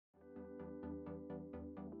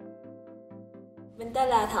Mình tên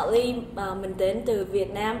là Thao Ly, mình đến từ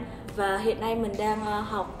Việt Nam và hiện nay mình đang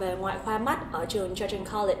học về ngoại khoa mắt ở trường Georgian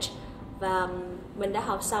College và mình đã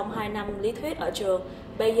học xong 2 năm lý thuyết ở trường.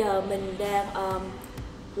 Bây giờ mình đang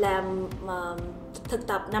làm thực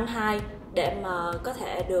tập năm 2 để mà có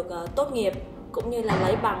thể được tốt nghiệp cũng như là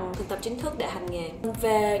lấy bằng thực tập chính thức để hành nghề.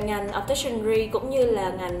 Về ngành Opticianry cũng như là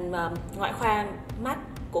ngành ngoại khoa mắt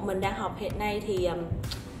của mình đang học hiện nay thì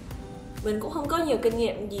mình cũng không có nhiều kinh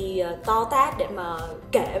nghiệm gì to tát để mà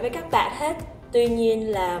kể với các bạn hết. Tuy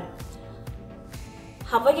nhiên là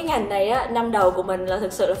học với cái ngành này á, năm đầu của mình là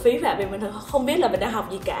thực sự là phí phạm vì mình không biết là mình đang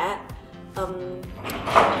học gì cả.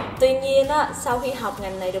 Tuy nhiên á, sau khi học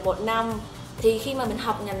ngành này được 1 năm thì khi mà mình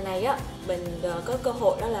học ngành này á, mình có cơ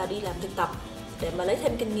hội đó là đi làm thực tập để mà lấy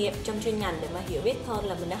thêm kinh nghiệm trong chuyên ngành để mà hiểu biết hơn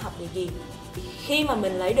là mình đang học điều gì. Khi mà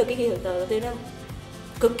mình lấy được cái kỳ thực tập đầu tiên đó,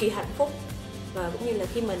 cực kỳ hạnh phúc. Và cũng như là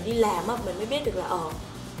khi mình đi làm á, mình mới biết được là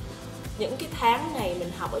những cái tháng này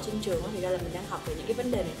mình học ở trên trường á, thì ra là mình đang học về những cái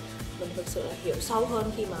vấn đề này. Mình thực sự là hiểu sâu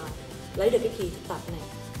hơn khi mà lấy được cái kỳ thực tập này.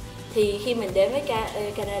 Thì khi mình đến với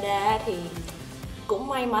Canada thì cũng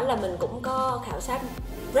may mắn là mình cũng có khảo sát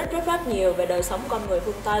rất nhiều về đời sống con người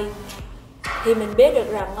phương Tây. Thì mình biết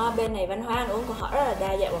được rằng bên này văn hóa ăn uống của họ rất là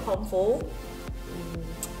đa dạng và phong phú.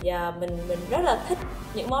 Và mình rất là thích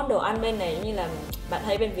những món đồ ăn bên này, như là bạn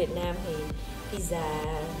thấy bên Việt Nam thì pizza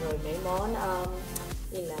rồi mấy món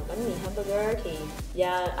như là bánh mì hamburger thì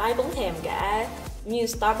ai cũng thèm cả, như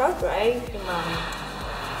Starbucks right, nhưng mà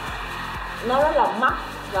nó rất là mắc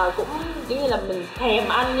và cũng giống như là mình thèm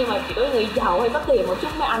ăn nhưng mà chỉ có người giàu hay có tiền một chút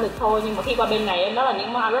mới ăn được thôi. Nhưng mà khi qua bên này đó là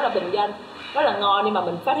những món ăn rất là bình dân, rất là ngon, nhưng mà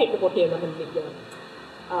mình phát hiện được một điều là mình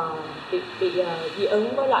bị dị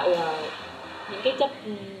ứng với lại những cái chất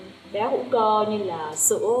béo hữu cơ như là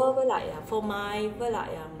sữa với lại phô mai với lại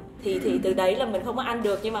thì từ đấy là mình không có ăn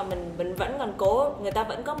được, nhưng mà mình vẫn còn cố. Người ta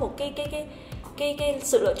vẫn có một cái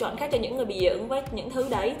sự lựa chọn khác cho những người bị dị ứng với những thứ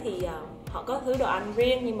đấy, thì họ có thứ đồ ăn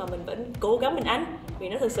riêng nhưng mà mình vẫn cố gắng mình ăn vì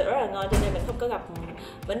nó thực sự rất là ngon, cho nên mình không có gặp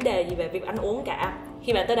vấn đề gì về việc ăn uống cả.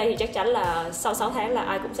 Khi bạn tới đây thì chắc chắn là sau 6 tháng là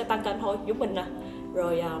ai cũng sẽ tăng cân thôi, giúp mình nè.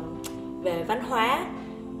 Rồi về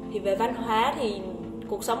văn hóa thì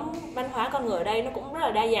cuộc sống văn hóa con người ở đây nó cũng rất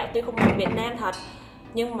là đa dạng, tuy không bằng Việt Nam thật,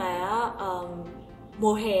 nhưng mà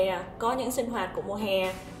mùa hè có những sinh hoạt của mùa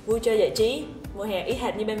hè vui chơi giải trí, mùa hè y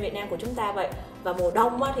hệt như bên Việt Nam của chúng ta vậy. Và mùa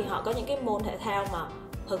đông thì họ có những cái môn thể thao mà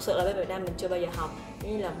thực sự là bên Việt Nam mình chưa bao giờ học,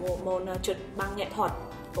 như là môn trượt băng nghệ thuật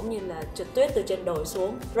cũng như là trượt tuyết từ trên đồi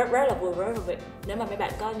xuống, rất là vui, rất là vui. Nếu mà mấy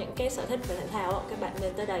bạn có những cái sở thích về thể thao, các bạn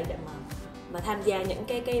nên tới đây để mà tham gia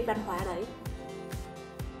những cái văn hóa đấy.